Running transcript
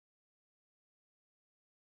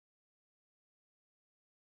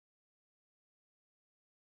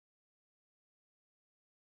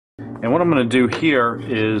And what I'm going to do here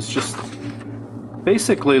is just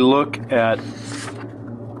basically look at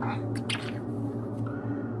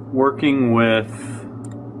working with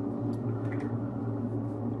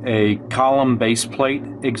a column base plate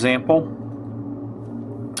example.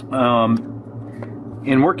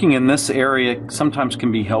 In working in this area sometimes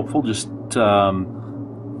can be helpful. Just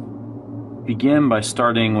begin by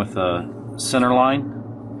starting with a center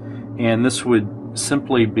line, and this would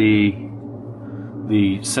simply be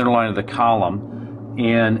the center line of the column.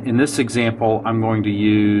 And in this example I'm going to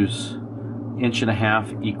use 1.5 inches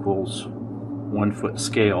equals 1 foot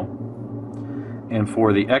scale. And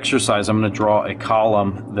for the exercise I'm going to draw a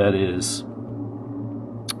column that is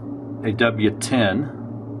a W10,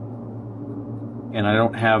 and I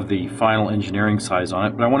don't have the final engineering size on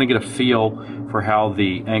it, but I want to get a feel for how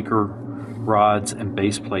the anchor rods and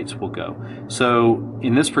base plates will go. So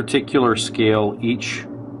in this particular scale, each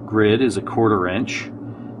grid is 1/4 inch,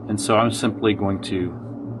 and so I'm simply going to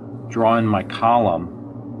draw in my column,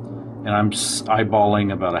 and I'm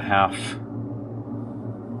eyeballing about 1/2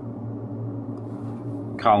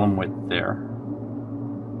 column width there.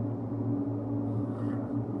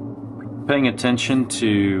 Paying attention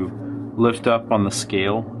to lift up on the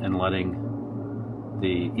scale and letting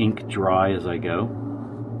the ink dry as I go.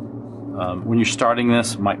 When you're starting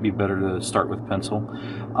this, it might be better to start with pencil.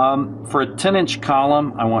 For a 10-inch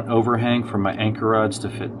column, I want overhang for my anchor rods to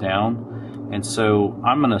fit down, and so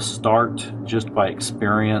I'm going to start just by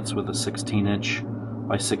experience with a 16-inch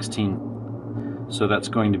by 16. So that's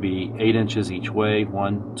going to be 8 inches each way.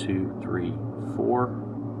 1, 2, 3, 4.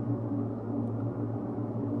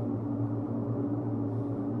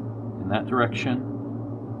 In that direction.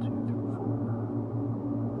 2, 3, 4.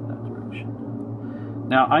 In that direction.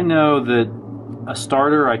 Now I know that a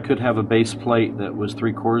starter, I could have a base plate that was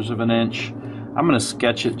 3/4 inch. I'm going to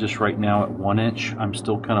sketch it just right now at 1 inch. I'm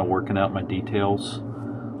still kind of working out my details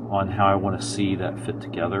on how I want to see that fit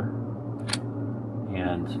together.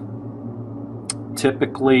 And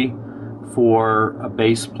typically for a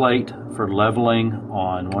base plate for leveling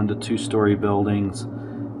on 1 to 2 story buildings,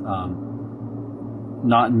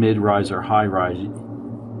 not mid-rise or high-rise,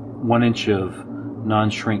 1 inch of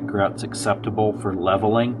non-shrink grout's acceptable for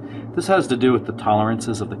leveling. This has to do with the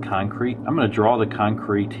tolerances of the concrete. I'm going to draw the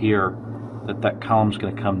concrete here that column's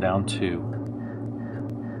going to come down to.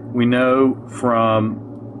 We know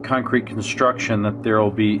from concrete construction that there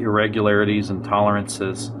will be irregularities and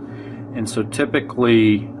tolerances, and so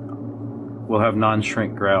typically we'll have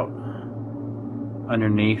non-shrink grout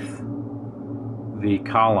underneath the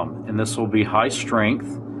column, and this will be high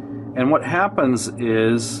strength. And what happens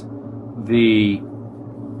is the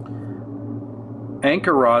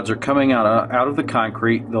anchor rods are coming out of the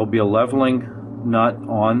concrete. There'll be a leveling nut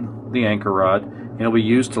on the anchor rod, and it'll be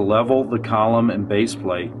used to level the column and base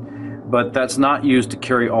plate, but that's not used to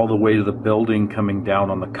carry all the weight of the building coming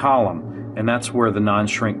down on the column, and that's where the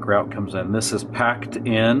non-shrink grout comes in. This is packed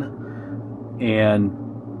in, and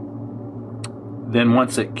then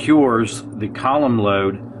once it cures, the column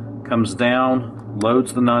load comes down,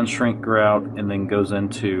 loads the non-shrink grout, and then goes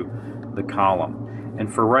into the column.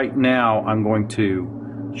 And for right now, I'm going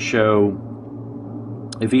to show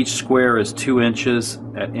if each square is 2 inches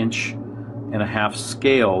at 1.5 inch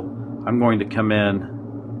scale, I'm going to come in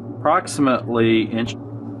approximately inch,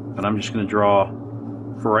 and I'm just going to draw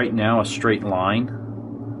for right now a straight line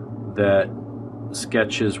that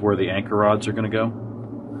sketches where the anchor rods are going to go.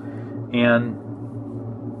 And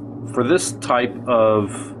for this type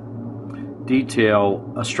of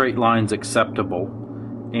detail, a straight line is acceptable,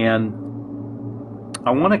 and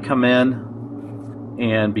I want to come in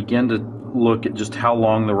and begin to look at just how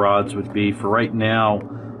long the rods would be. For right now,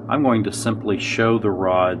 I'm going to simply show the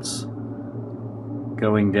rods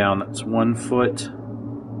going down. That's 1 foot.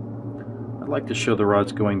 I'd like to show the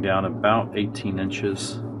rods going down about 18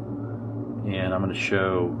 inches, and I'm going to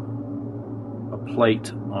show a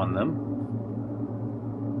plate on them.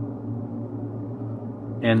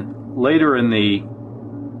 And later in the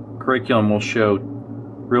curriculum we'll show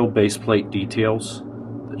real base plate details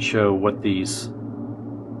that show what these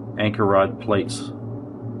anchor rod plates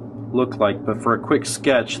look like, but for a quick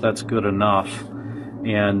sketch that's good enough.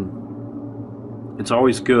 And it's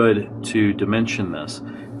always good to dimension this.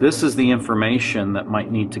 This is the information that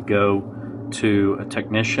might need to go to a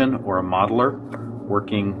technician or a modeler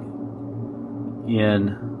working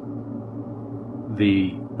in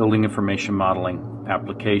the building information modeling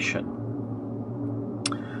application.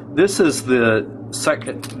 This is the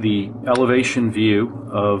elevation view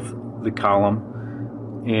of the column,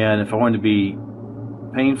 and if I wanted to be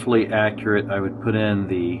painfully accurate, I would put in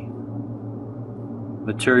the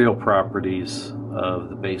material properties of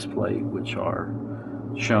the base plate, which are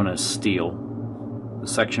shown as steel. The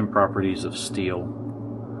section properties of steel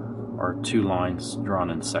are two lines drawn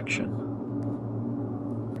in section.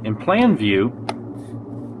 In plan view,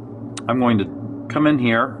 I'm going to come in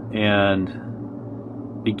here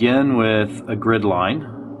and begin with a grid line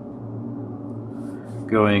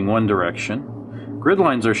going one direction. Grid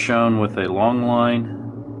lines are shown with a long line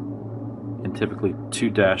and typically two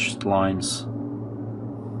dashed lines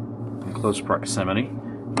in close proximity.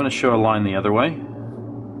 I'm going to show a line the other way.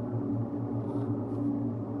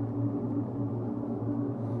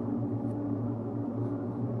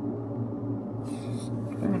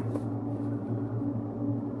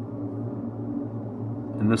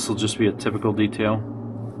 And this will just be a typical detail.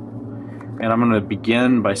 And I'm going to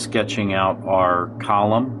begin by sketching out our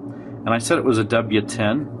column. And I said it was a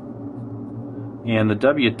W10. And the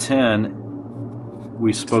W10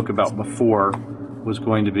 we spoke about before was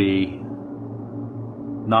going to be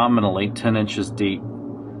nominally 10 inches deep.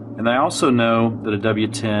 And I also know that a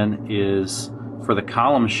W10 is, for the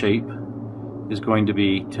column shape, is going to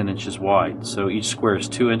be 10 inches wide. So each square is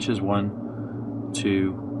 2 inches, 1,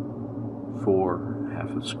 2, 4, half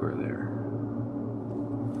a square there.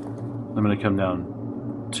 I'm going to come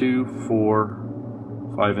down 2,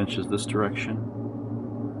 4, 5 inches this direction,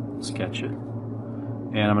 sketch it,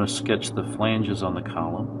 and I'm going to sketch the flanges on the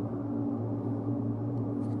column.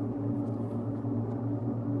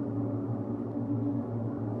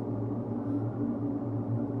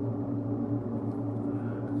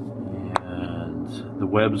 And the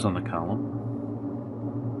webs on the column.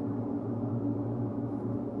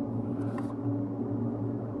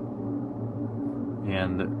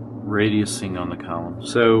 And the radiusing on the column.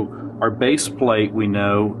 So our base plate we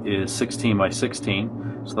know is 16 by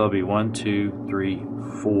 16, so that'll be 1, 2, 3,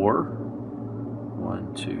 4.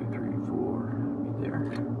 1, 2, 3, 4.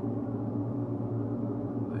 There.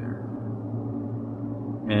 There.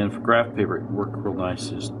 And for graph paper, it worked real nice.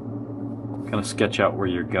 Just kind of sketch out where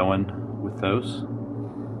you're going with those.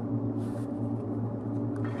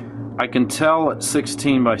 I can tell at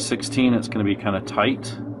 16 by 16 it's going to be kind of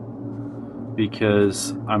tight,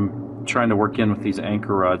 because I'm trying to work in with these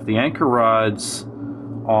anchor rods. The anchor rods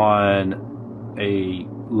on a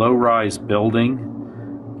low-rise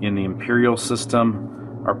building in the imperial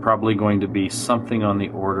system are probably going to be something on the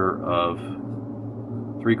order of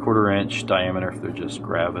 3/4 inch diameter if they're just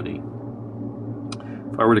gravity.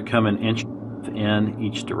 If I were to come an inch in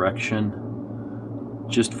each direction,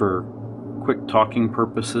 just for quick talking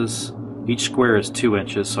purposes, each square is 2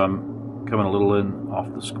 inches, so I'm coming a little in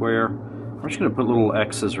off the square. I'm just going to put little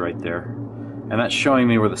X's right there, and that's showing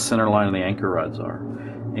me where the center line of the anchor rods are.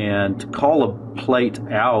 And to call a plate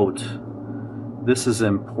out, this is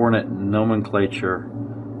important nomenclature.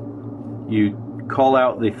 You call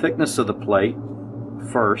out the thickness of the plate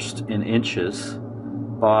first in inches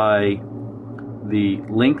by the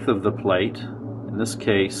length of the plate, in this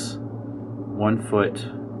case 1 foot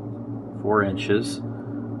 4 inches.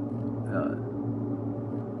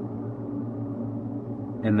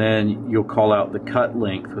 And then you'll call out the cut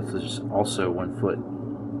length, which is also 1 foot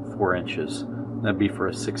 4 inches. That'd be for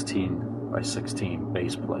a 16 by 16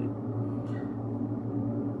 base plate.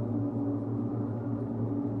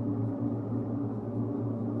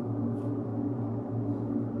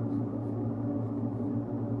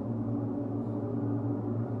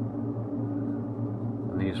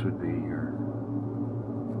 And these would be your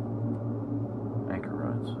anchor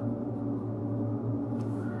rods.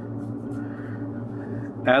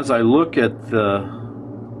 As I look at the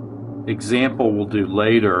example we'll do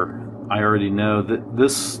later, I already know that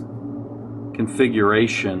this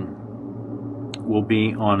configuration will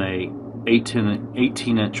be on a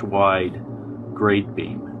 18 inch wide grade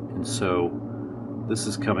beam, and so this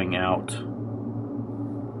is coming out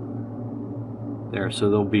there, so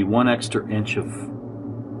there'll be 1 extra inch of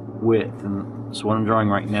width. And so what I'm drawing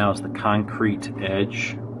right now is the concrete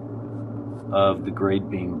edge of the grade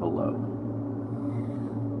beam below.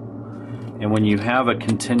 And when you have a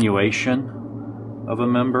continuation of a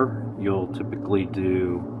member, you'll typically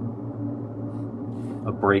do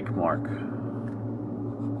a break mark,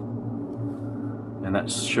 and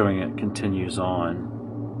that's showing it continues on.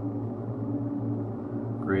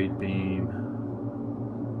 Grade beam,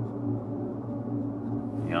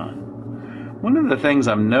 beyond. One of the things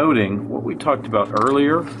I'm noting, what we talked about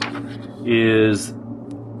earlier, is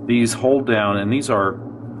these hold down, and these are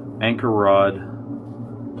anchor rod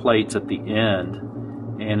plates at the end,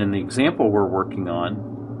 and in the example we're working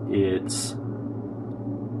on, it's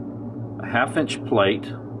a 1/2 inch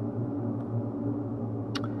plate,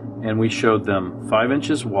 and we showed them 5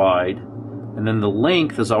 inches wide, and then the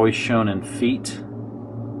length is always shown in feet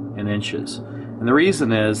in inches. And the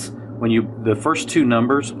reason is the first two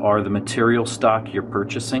numbers are the material stock you're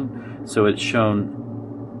purchasing, so it's shown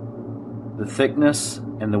the thickness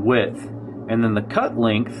and the width, and then the cut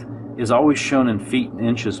length is always shown in feet and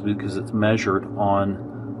inches because it's measured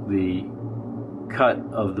on the cut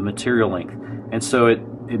of the material length. And so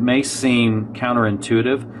it may seem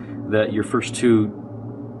counterintuitive that your first two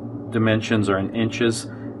dimensions are in inches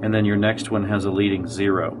and then your next one has a leading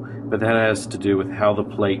 0, but that has to do with how the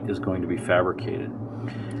plate is going to be fabricated.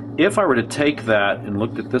 If I were to take that and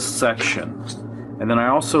looked at this section, and then I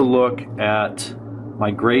also look at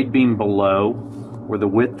my grade beam below, where the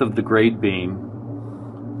width of the grade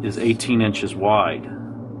beam is 18 inches wide,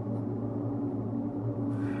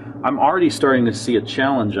 I'm already starting to see a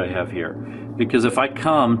challenge I have here, because if I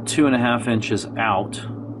come 2.5 inches out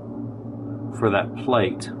for that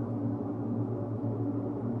plate,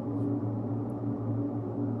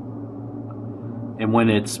 and when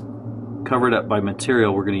it's covered up by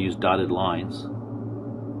material, we're going to use dotted lines.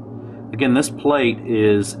 Again, this plate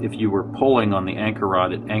is, if you were pulling on the anchor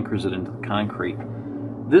rod, it anchors it into the concrete.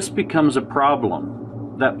 This becomes a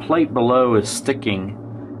problem. That plate below is sticking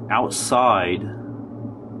outside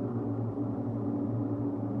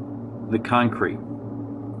the concrete,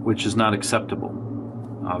 which is not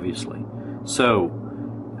acceptable, obviously. So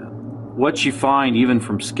what you find even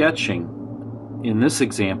from sketching in this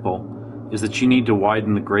example is that you need to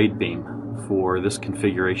widen the grade beam for this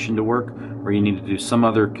configuration to work, or you need to do some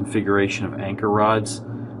other configuration of anchor rods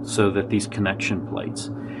so that these connection plates.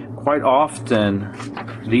 Quite often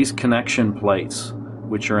these connection plates,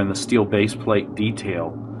 which are in the steel base plate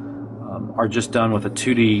detail, are just done with a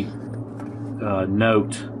 2D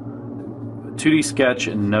note, 2D sketch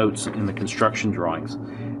and notes in the construction drawings.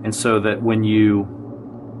 And so that when I'm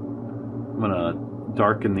going to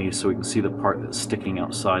darken these so we can see the part that's sticking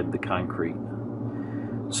outside the concrete,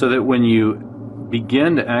 so that when you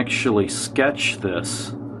begin to actually sketch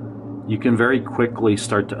this, you can very quickly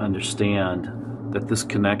start to understand that this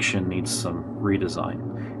connection needs some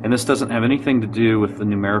redesign. And this doesn't have anything to do with the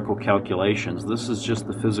numerical calculations. This is just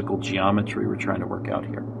the physical geometry we're trying to work out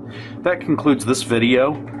here. That concludes this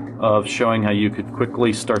video of showing how you could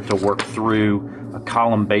quickly start to work through a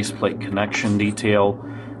column base plate connection detail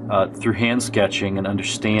through hand sketching and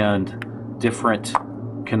understand different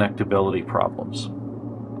connectability problems.